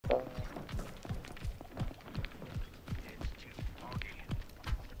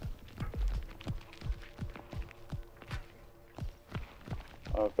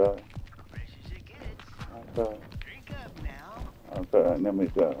Okay. Okay. Okay. Let me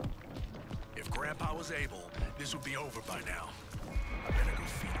go. If Grandpa was able, this would be over by now. I better go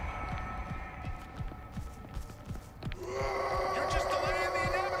feed him. You're just delaying the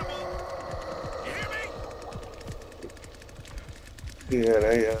inevitable. You hear me?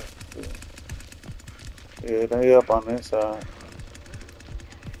 Yeah, yeah, they up on this side.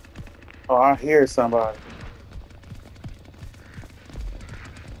 Oh, I hear somebody.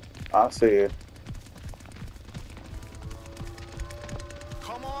 I see it.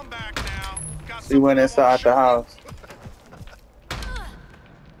 Come on back now. Got She something went I want to inside the show you. house.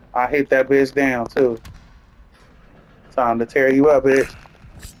 I hit that bitch down too. Time to tear you up, bitch.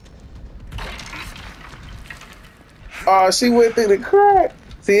 Oh, she went through the crack.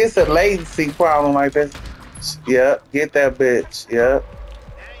 See, it's a latency problem like this. Yep, get that bitch. Yep,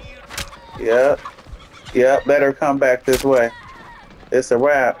 yep, yep. Let her come back this way. It's a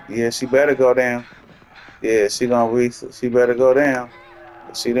wrap. Yeah, she better go down. Yeah, she gonna she better go down.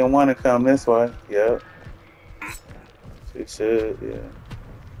 She didn't want to come this way. Yep, she should. Yeah.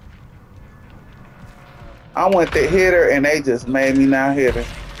 I went to hit her and they just made me not hit her.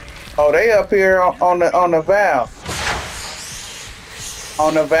 Oh, they up here on the valve.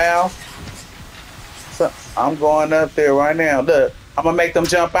 On the valve. So I'm going up there right now. Look, I'm gonna make them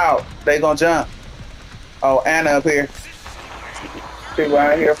jump out. They gonna jump. Oh, Anna up here. She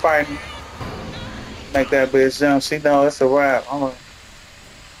right here fighting. Make that bitch jump. She know it's a wrap.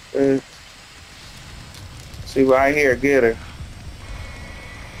 She right here. Get her.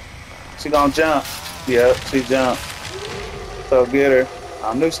 She gonna jump. Yep, she jumped. So get her.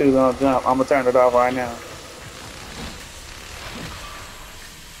 I knew she was gonna jump. I'm gonna turn it off right now.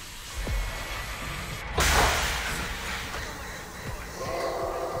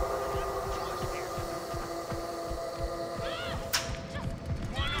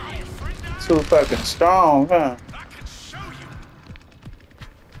 Too fucking strong, huh?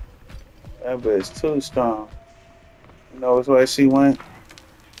 That bitch too strong. You know which way she went?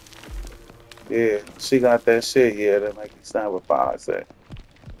 Yeah, she got that shit, yeah, that make you stand with 5 seconds.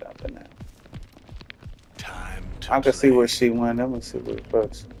 Time to I can see play. where she went. Let me see where the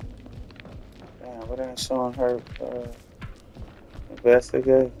fuck she. Damn, but ain't showing her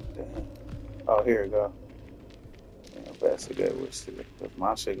investigate. Damn. Oh, here it go. Investigate what she. Cause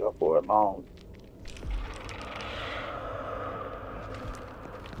my shit go for a long.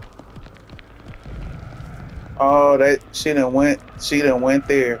 Oh, she done went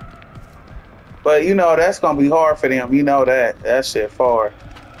there. But you know that's gonna be hard for them. You know that shit far.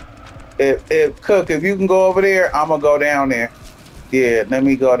 If Cook, if you can go over there, I'm gonna go down there. Yeah, let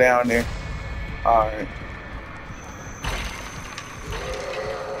me go down there. All right.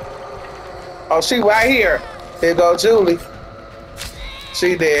 Oh, she right here. Here go Julie.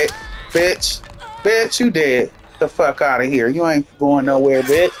 She dead. Bitch. Bitch, you dead. The fuck out of here. You ain't going nowhere,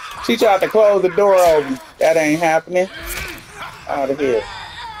 bitch. She tried to close the door over. That ain't happening. Out of here.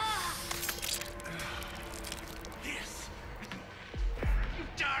 Yes. You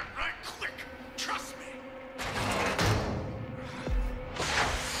die right quick. Trust me.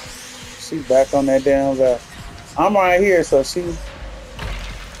 She back on that damn guy. I'm right here, so she.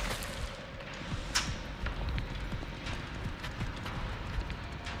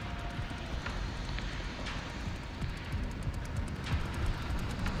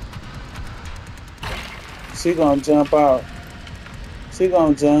 She gonna jump out. She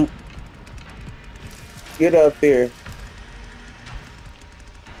gonna jump. Get up there.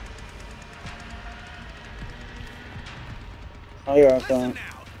 Oh, here I come.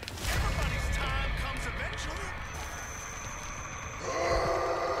 Everybody's time comes eventually.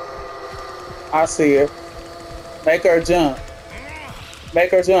 I see her. Make her jump. Make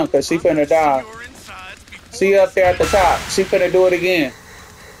her jump, cause she finna die. She up there at the top. She finna do it again.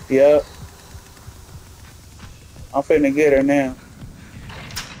 Yep. I'm finna get her now.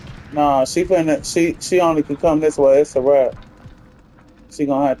 Nah, she only can come this way. It's a wrap. She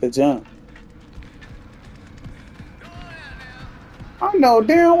gonna have to jump. I know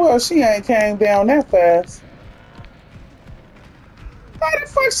damn well she ain't came down that fast. How the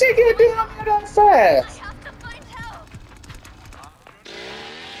fuck she get down there that fast?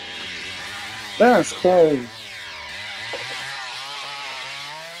 That's crazy.